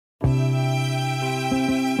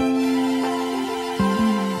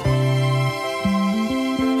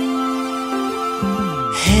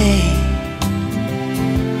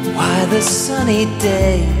a sunny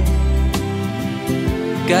day.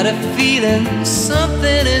 Got a feeling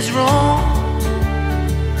something is wrong.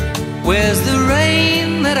 Where's the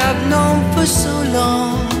rain that I've known for so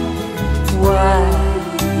long?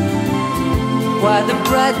 Why the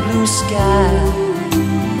bright blue sky?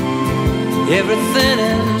 Everything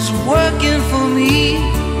is working for me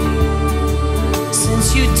since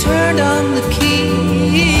you turned on the key.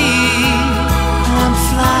 I'm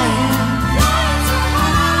flying,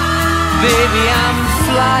 baby, I'm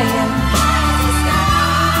flying.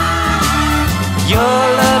 Your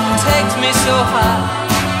love takes me so high,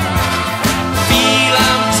 feel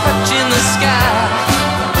I'm touching the sky.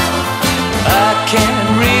 I can't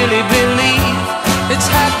really believe it's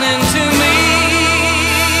happening to me.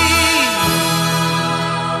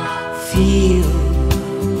 Feel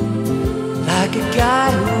like a guy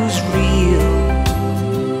who's real.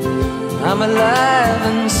 I'm alive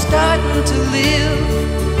and starting to live.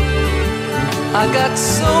 I got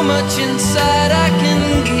so much inside I can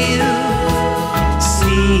give.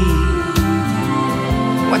 See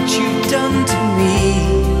what you've done to me.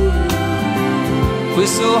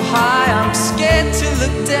 We're so high I'm scared to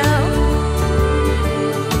look down,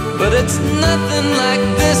 but it's nothing like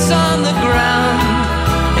this on the ground.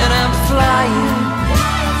 And I'm flying,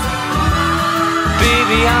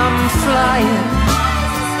 baby, I'm flying.